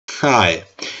Hi,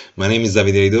 my name is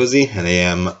Davide Ridosi and I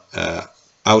am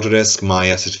Autodesk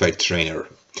Maya certified trainer.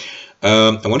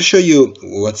 I want to show you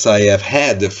what I have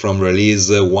had from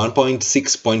release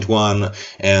 1.6.1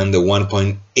 and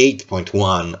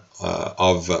 1.8.1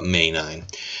 of May9.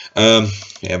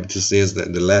 This is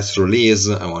the last release.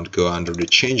 I want to go under the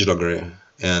changelog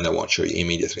and I want to show you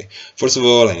immediately. First of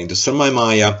all, I need to start my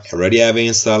Maya. I already have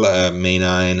installed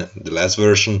May9, the last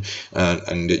version,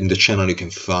 and in the channel you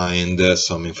can find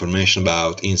some information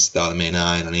about install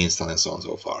May9 and install and so on and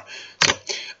so far.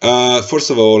 So,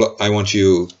 first of all, I want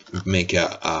to make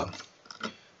a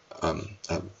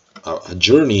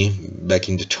journey back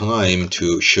into time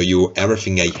to show you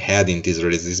everything I had in this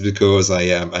release. This is because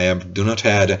I do not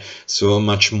had so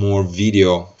much more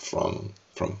video from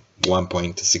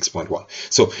 1.6.1.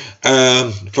 So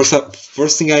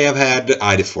first thing I have had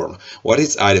IDeform. What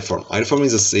is IDeform? IDeform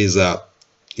is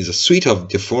a suite of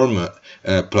deform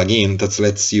plugin that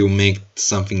lets you make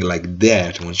something like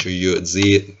that. I want to show you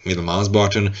the middle mouse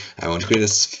button. I want to create a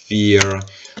sphere.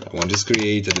 I want to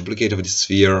create a duplicate of the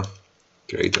sphere.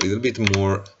 Create a little bit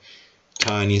more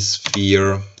tiny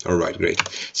sphere. Alright, great.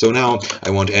 So now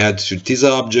I want to add to this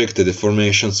object the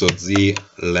deformation. So the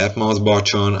left mouse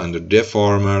button under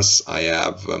deformers, I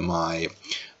have my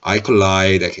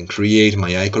iCollide. I can create my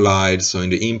iCollide. So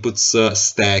in the inputs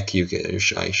stack,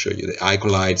 I show you the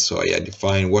iCollide. So I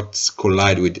define what's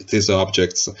collide with these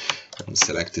objects and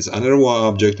select this other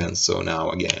object. And so now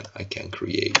again, I can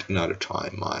create another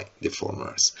time my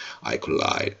deformers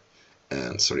iCollide.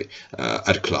 And sorry,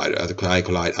 add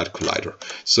collider.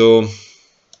 So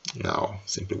now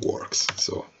simply works.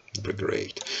 So very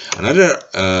great. Another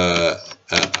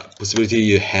possibility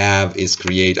you have is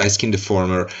create iSkin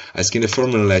deformer. iSkin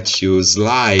deformer lets you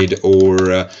slide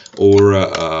or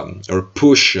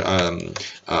push an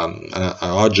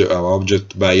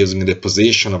object by using the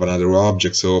position of another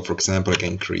object. So for example, I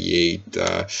can create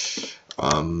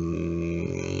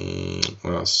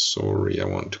sorry, I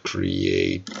want to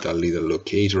create a little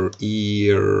locator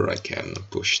here. I can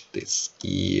push this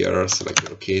here, select the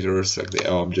locator, select the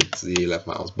object, the left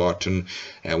mouse button.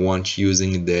 I want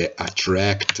using the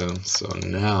attract. So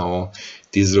now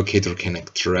this locator can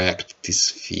attract this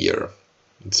sphere.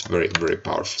 It's very, very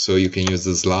powerful. So you can use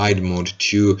the slide mode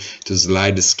to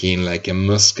slide the skin like a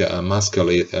muscle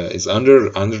is under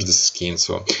the skin.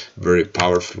 So very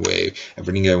powerful way.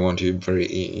 Everything I want to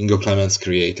Ingo Clements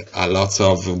create lots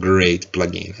of great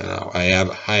plugin. Now I have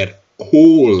hired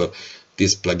all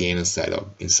this plugin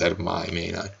inside of my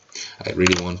May9. I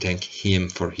really want to thank him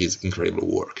for his incredible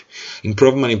work.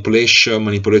 Improve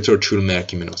manipulator tool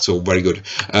marking menu. So very good.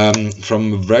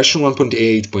 From version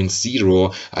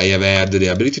 1.8.0, I have had the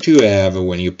ability to have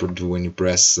when you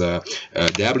press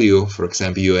W, for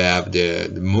example, you have the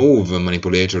move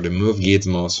manipulator, the move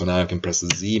gizmo. So now I can press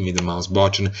Z, middle mouse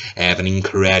button. I have an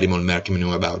incredible marking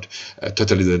menu about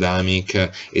totally dynamic.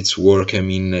 It's work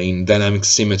in dynamic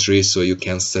symmetry, so you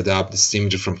can set up the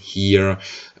symmetry from here.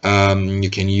 You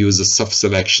can use a soft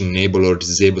selection, enable or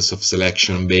disable soft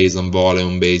selection based on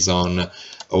volume, based on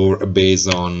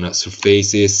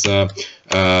surfaces.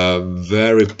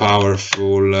 Very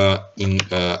powerful,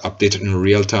 updated in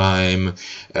real time.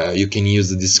 You can use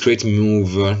the discrete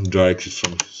move directly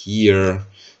from here.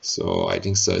 So I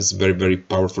think so. It's very, very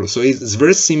powerful. So it's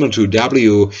very similar to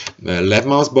W left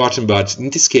mouse button, but in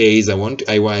this case,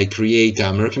 I create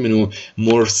a marking menu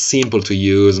more simple to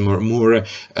use, more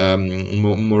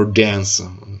dense.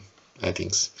 I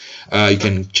think you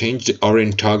can change the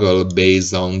orient toggle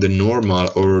based on the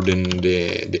normal or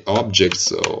the object.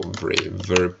 So very,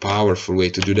 very powerful way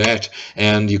to do that.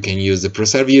 And you can use the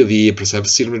preserve UV, preserve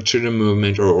silhouette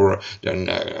movement, or then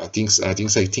I think so.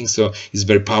 It's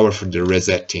very powerful. The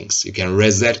reset things. You can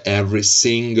reset every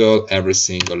single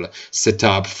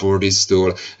setup for this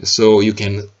tool. So you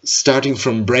can starting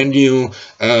from brand new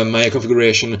Maya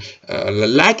configuration,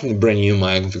 liking brand new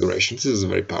Maya configuration. This is a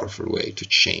very powerful way to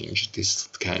change this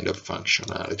kind of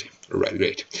functionality. Right,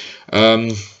 great.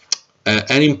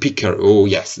 Anim picker. Oh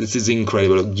yes, this is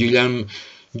incredible. Julian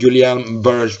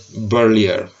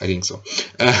Berlier, I think so.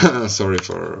 Sorry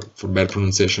for bad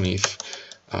pronunciation if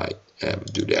I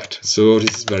do that. So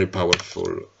this is very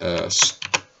powerful.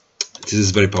 This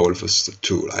is very powerful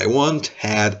tool. I want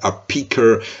had a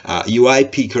picker, UI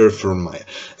picker for Maya.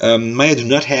 Maya do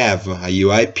not have a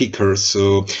UI picker,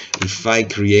 so if I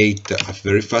create a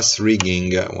very fast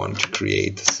rigging, I want to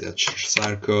create such a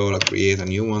circle. I create a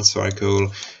new one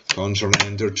circle. Control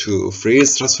Enter to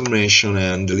freeze transformation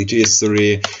and delete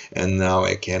history, and now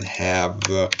I can have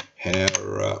her.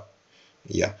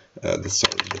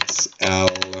 That's L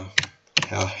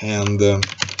hand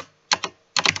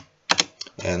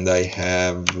and I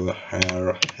have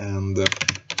her hand.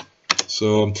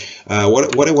 So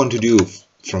what I want to do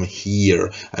from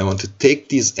here, I want to take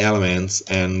these elements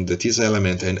and this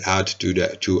element and add to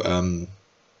the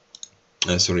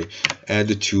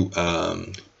add to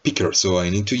picker. So I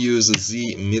need to use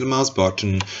the middle mouse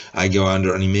button. I go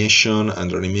under animation.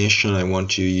 Under animation, I want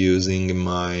to using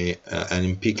my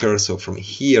anim picker. So from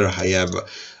here, I have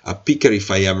a picker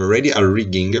if I have already a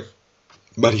rigging.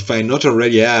 But if I not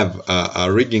already have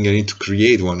a rigging, I need to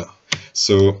create one.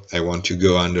 So I want to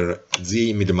go under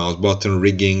the middle mouse button,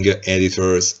 rigging,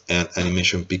 editors, and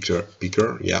animation picker.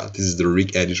 Yeah, this is the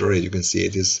rig editor. As you can see,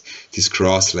 this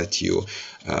cross let you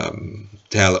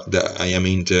tell that I am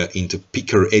into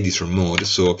picker editor mode.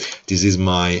 So this is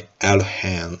my L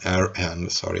hand,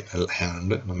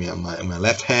 my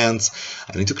left hand.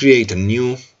 I need to create a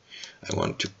new. I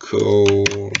want to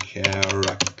call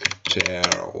character.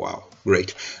 Wow,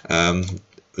 great.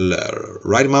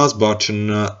 Right mouse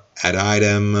button, add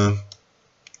item,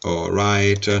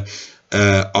 alright,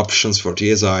 options for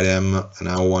this item, and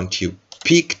I want to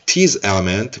pick this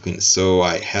element. So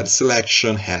I had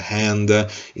selection, had hand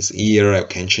is here. I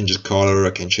can change the color,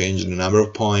 I can change the number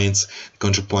of points, the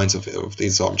control points of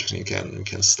this object. You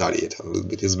can study it a little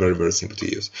bit. It's very simple to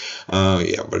use.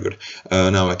 Yeah, very good.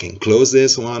 Now I can close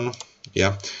this one.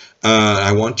 Yeah.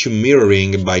 I want to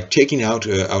mirroring by taking out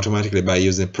automatically by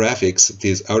using prefix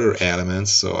these other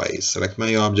elements. So I select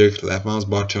my object, left mouse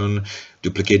button,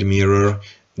 duplicate mirror,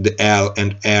 the L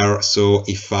and R. So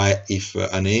if a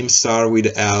name start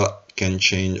with L, can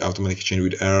change automatically change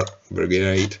with R. Very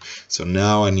great. So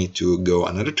now I need to go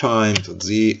another time to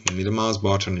the middle mouse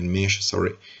button,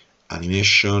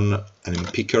 animation, anim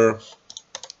picker.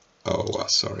 Oh,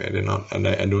 sorry, I do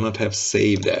not have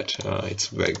saved that.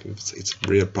 It's a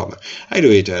real problem. I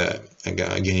do it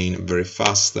again very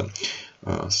fast.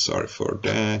 Sorry for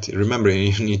that. Remember,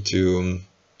 you need to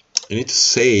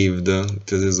save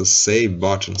this is a save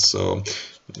button, so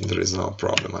there is no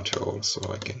problem at all. So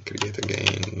I can create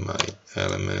again my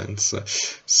elements.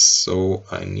 So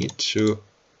I need to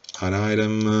add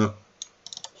item,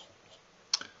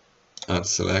 add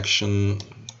selection.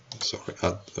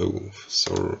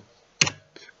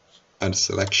 Add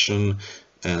selection,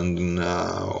 and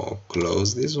now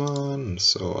close this one.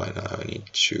 So I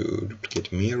need to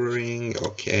duplicate mirroring.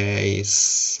 Okay,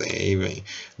 saving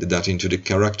the data into the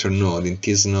character node in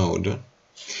this node.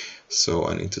 So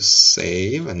I need to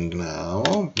save, and now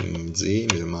the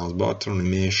middle mouse button,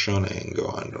 animation, and go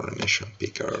under animation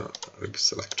picker, rig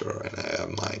selector, and I have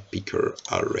my picker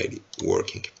already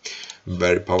working.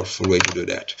 Very powerful way to do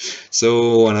that.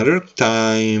 So another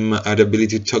time, add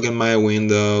ability to toggle my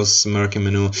windows marking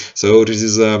menu. So this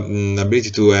is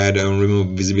ability to add and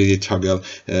remove visibility toggle.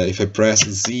 If I press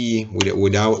Z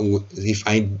if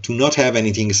I do not have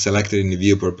anything selected in the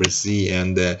viewport, press Z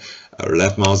and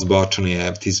left mouse button, I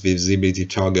have this visibility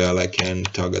toggle. I can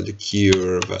toggle the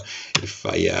curve. If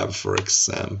I have, for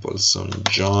example, some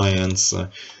joints,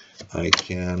 I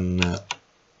can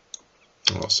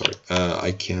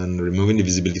I can remove the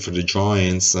visibility for the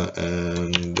joints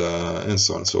and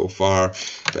so on and so far.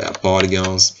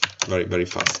 Polygons, very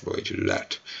fast way to do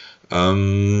that.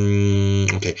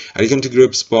 Okay, I can to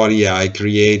groups body. Yeah, I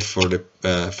create for the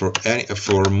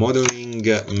for modeling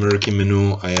marking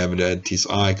menu. I have these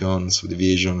icons,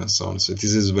 division, and so on. So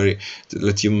this is very to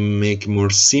let you make more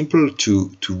simple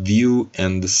to view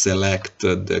and select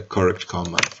the correct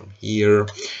command from here.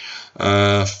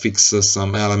 Fix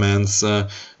some elements.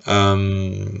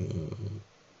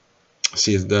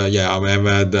 See yeah, I have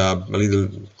had a little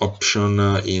option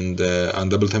in the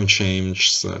double time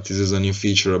change. This is a new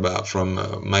feature about from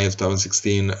May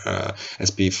 2016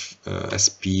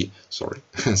 SP3.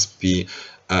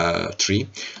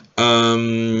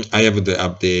 I have the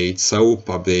update, SOAP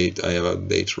update. I have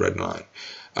update red line.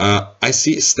 I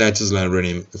see status line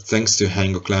rename thanks to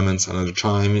Hango Clements another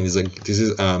time. This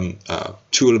is a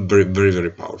tool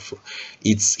very powerful.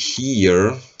 It's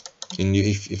here, and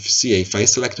if you see, if I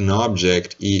select an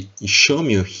object, it shows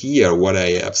me here what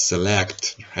I have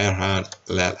select, hair hand,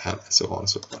 left hand, so on and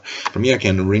so forth. From here I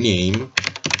can rename,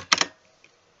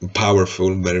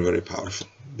 powerful, very powerful,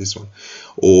 this one,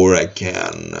 or I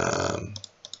can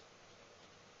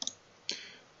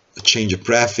change a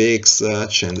prefix,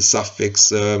 change the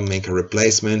suffix, make a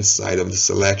replacement side of the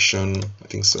selection. I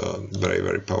think so.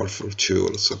 Very powerful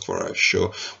tool. So for I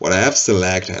show what I have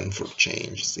select, and for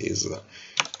change is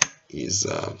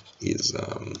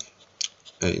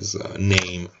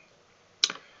name.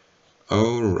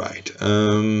 All right.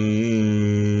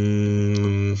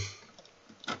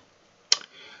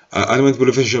 Element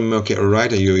manipulation, okay,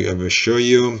 alright, I will show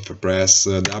you. Press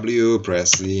W,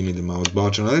 press the middle mouse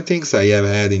button. Other things I have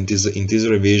had in this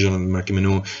revision of the marquee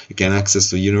menu, you can access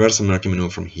the universal marquee menu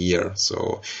from here.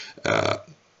 So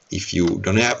if you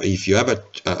have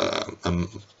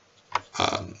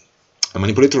a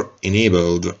manipulator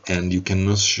enabled and you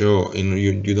cannot show,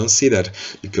 you don't see that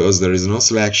because there is no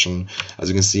selection. As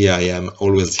you can see, I am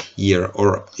always here,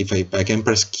 or if I can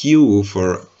press Q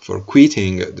for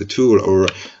quitting the tool, or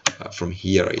from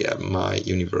here I have my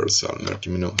universal marquee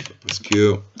menu. So press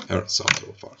Q, or so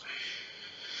far.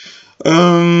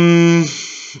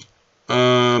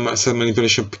 Set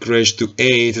manipulation peak range to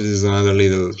 8. This is another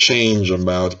little change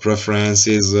about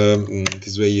preferences.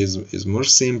 This way is more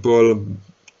simple.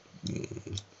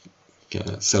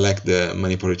 Select the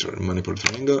manipulator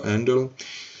handle.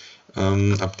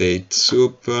 Update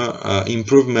soup,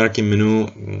 improve marquee menu,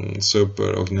 soup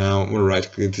now,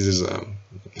 right click. This is a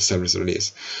service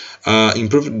release.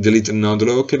 Improve delete node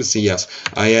local. See, yes,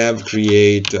 I have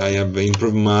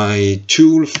improved my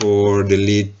tool for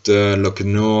delete local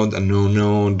node and no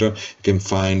node. You can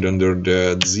find under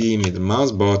the Z middle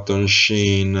mouse button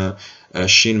Sheen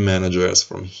managers.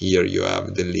 From here you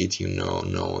have delete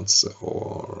nodes,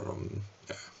 or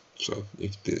so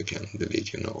if you can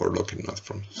delete or local node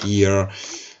from here,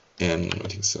 and I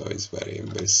think so it's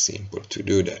very simple to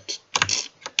do that.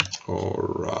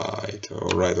 Alright,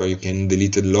 or you can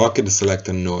delete the locked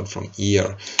selected node from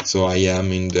here. So I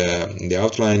am in the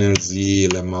outliner, Z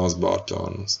left mouse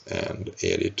buttons and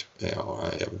edit. I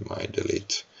have my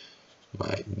delete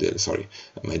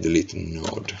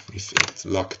node if it's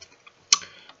locked.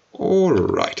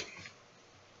 Alright.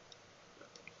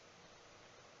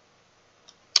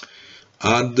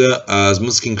 Add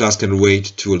smooth skin cluster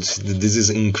weight tools. This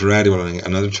is incredible.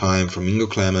 Another time from Ingo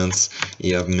Clements, he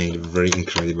have made a very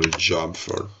incredible job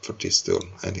for this tool.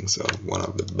 I think so, one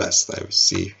of the best I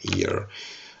see here.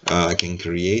 I can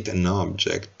create an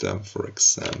object, for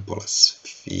example a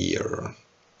sphere.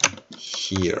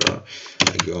 Here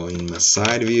I go in my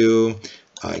side view,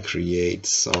 I create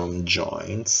some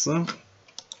joints.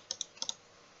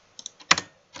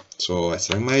 So I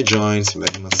select my joint,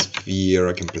 select my sphere,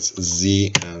 I can press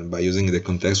Z, and by using the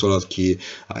contextual hotkey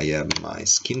I have my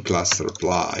skin cluster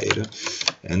applied.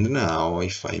 And now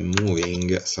if I'm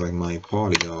moving, select my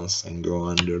polygons and go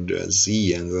under the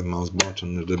Z and the mouse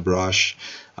button under the brush,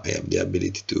 I have the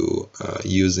ability to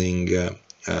using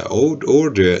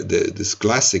this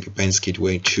classic pen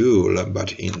skidway tool,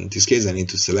 but in this case I need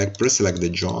to pre-select the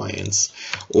joints,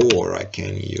 or I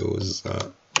can use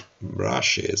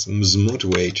brushes, smooth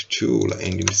weight tool,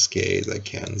 and in this case I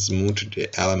can smooth the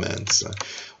elements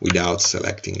without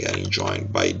selecting any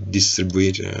joint by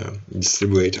distribute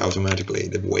automatically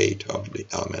the weight of the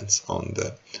elements on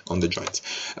the joints.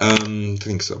 I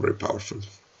think so, very powerful.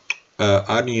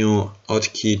 Add new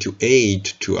hotkey to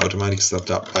 8 to automatic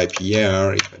start up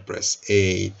IPR. If I press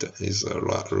 8, is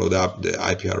load up the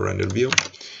IPR render view.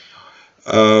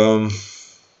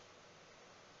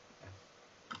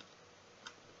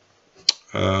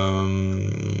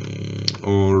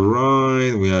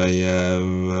 Alright, I have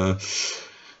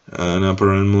an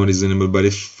parallel mode is enabled by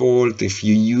default. If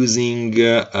you're using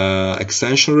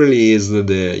extension release,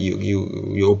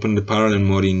 you open the parallel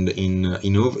mode in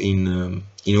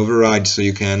override, so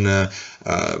you can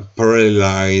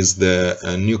parallelize the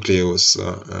nucleus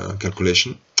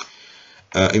calculation.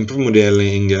 Improve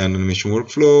modeling and animation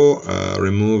workflow.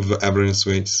 Remove aberrant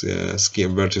weight,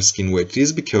 vertex skin weight.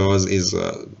 This because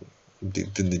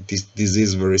this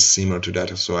is very similar to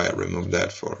that, so I removed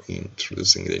that for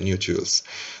introducing the new tools.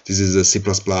 This is a C++,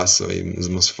 so it's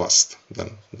most fast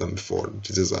than before.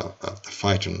 This is a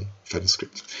Python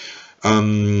script. I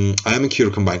am a Cure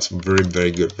Combine, it's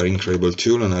very good, very incredible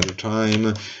tool. Another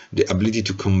time, the ability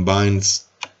to combine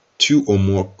 2 or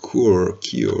more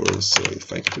cures. So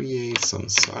if I create some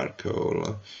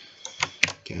circle,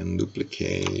 can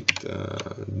duplicate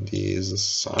this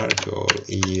circle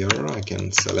here, I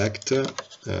can select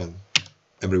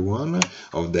every one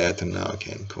of that, and now I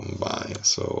can combine.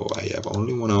 So I have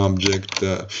only one object,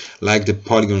 like the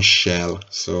polygon shell.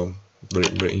 So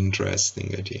very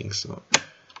interesting, I think so.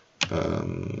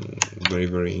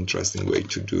 Very interesting way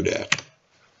to do that.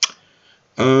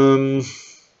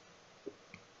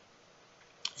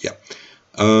 Yeah.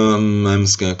 I'm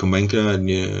just gonna combine the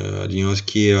note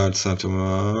key at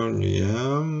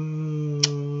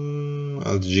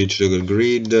Alt G to toggle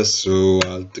grid. So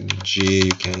Alt G,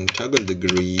 you can toggle the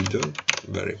grid.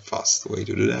 Very fast way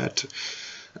to do that.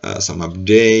 Some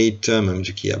update, memory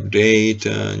key update,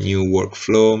 new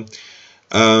workflow.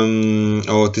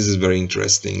 Oh, this is very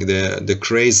interesting. The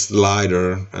craze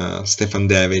slider, Stefan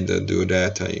David do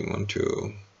that. I want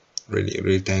to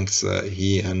really thanks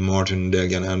he and Martin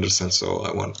Delgan Anderson. So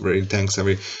I want really thanks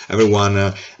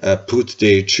everyone put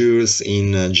their tools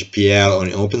in GPL or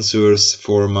in open source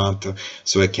format,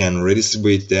 so I can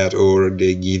redistribute that, or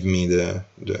they give me the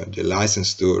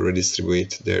license to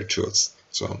redistribute their tools.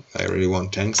 So I really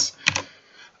want thanks.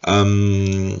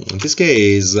 In this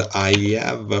case, I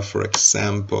have, for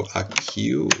example, a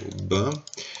cube.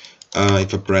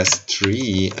 If I press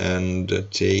 3 and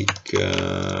take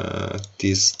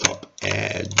this top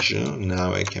edge,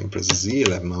 now I can press Z,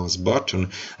 left mouse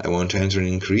button. I want to enter an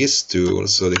increase tool.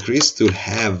 So the increase tool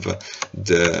have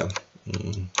the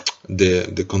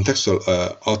contextual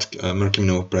marking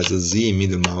menu, press Z,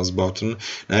 middle mouse button.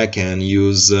 Now I can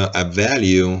use a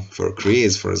value for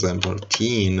crease, for example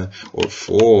 10 or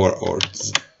 4 or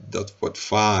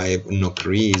 0.5, no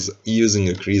crease, using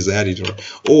a crease editor,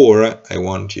 or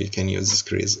you can use this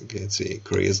crease,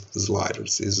 crease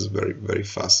sliders. This is very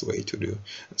fast way to do,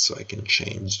 so I can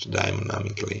change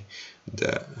dynamically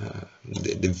the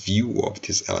view of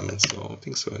this element. So I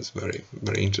think so it's very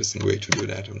interesting way to do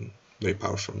that, and very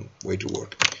powerful way to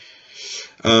work.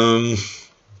 The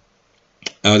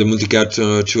multicut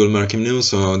tool marking menu.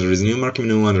 So there is a new marking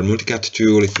menu under multicut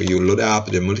tool. If you load up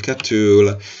the multicut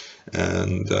tool,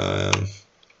 and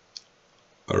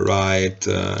alright,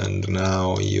 and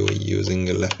now you're using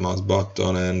a left mouse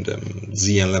button and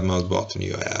Z and left mouse button,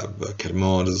 you have cut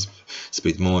mode,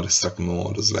 split mode, extract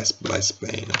mode, slice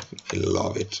plane. I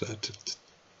love it.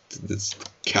 This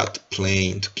cut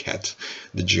plane to cut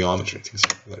the geometry. I think it's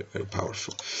very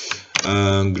powerful.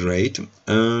 Great,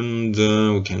 and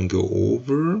we can go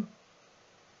over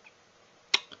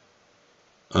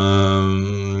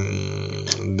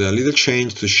the little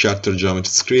change to shutter geometry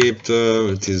script.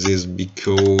 This is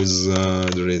because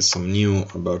there is some new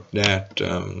about that.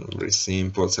 Very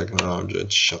simple, second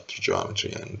object, shutter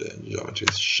geometry, and the geometry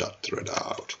is shuttered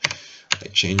out. I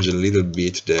change a little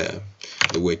bit the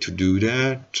way to do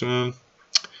that.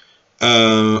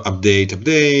 Update,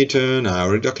 now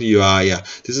Redoc UI. Yeah,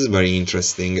 this is very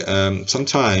interesting.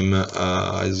 Sometime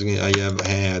as I have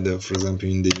had, for example,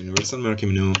 in the universal marking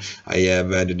menu, I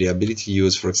have had the ability to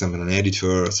use, for example, an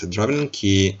editor, so driving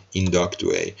key in docked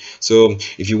way. So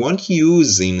if you want to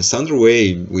use in standard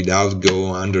way without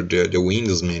go under the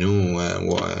Windows menu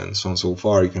and so on so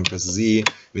far, you can press Z,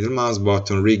 middle mouse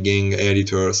button, rigging,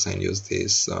 editors, and use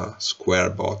this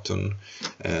square button,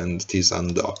 and this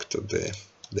undocked the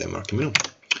marking menu.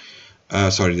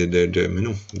 Sorry, the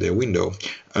menu, the window.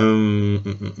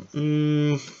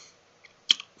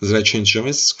 Let's change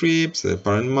geometry scripts, the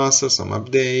parent master, some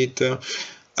update,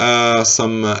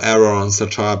 some error on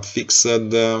setup fixed.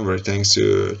 Very thanks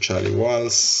to Charlie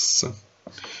Walls.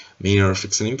 Minor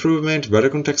fix and improvement, better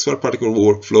contextual particle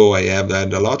workflow. I have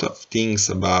had a lot of things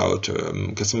about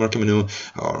custom marking menu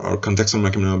or contextual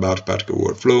marking menu about particle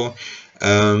workflow.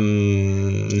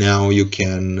 Now you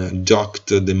can dock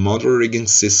the model rigging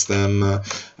system.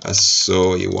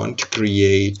 So you want to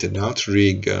create an out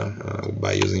rig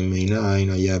by using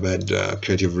May9. I have had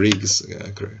creative rigs.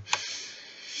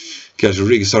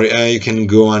 You can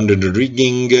go under the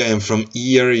rigging, and from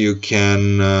here you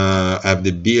can have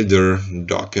the builder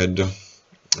docked.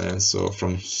 So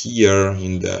from here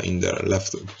in the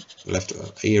left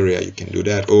area you can do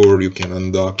that, or you can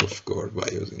undock, of course, by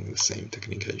using the same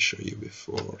technique I showed you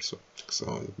before. So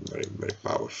very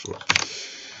powerful.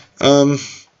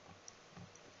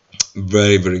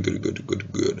 Very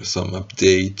good. Some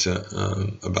update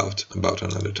about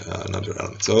another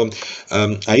element. So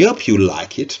I hope you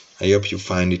like it. I hope you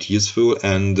find it useful,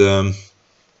 and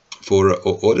for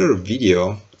other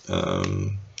video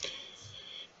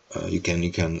you can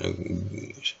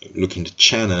look in the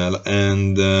channel.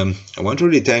 And I want to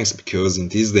really thanks, because in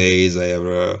these days I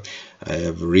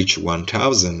have reached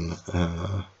 1000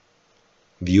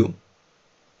 view.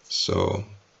 So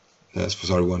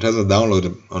sorry, 1000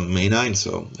 download on May 9.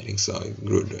 So I think so a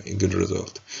good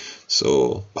result.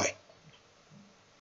 So bye.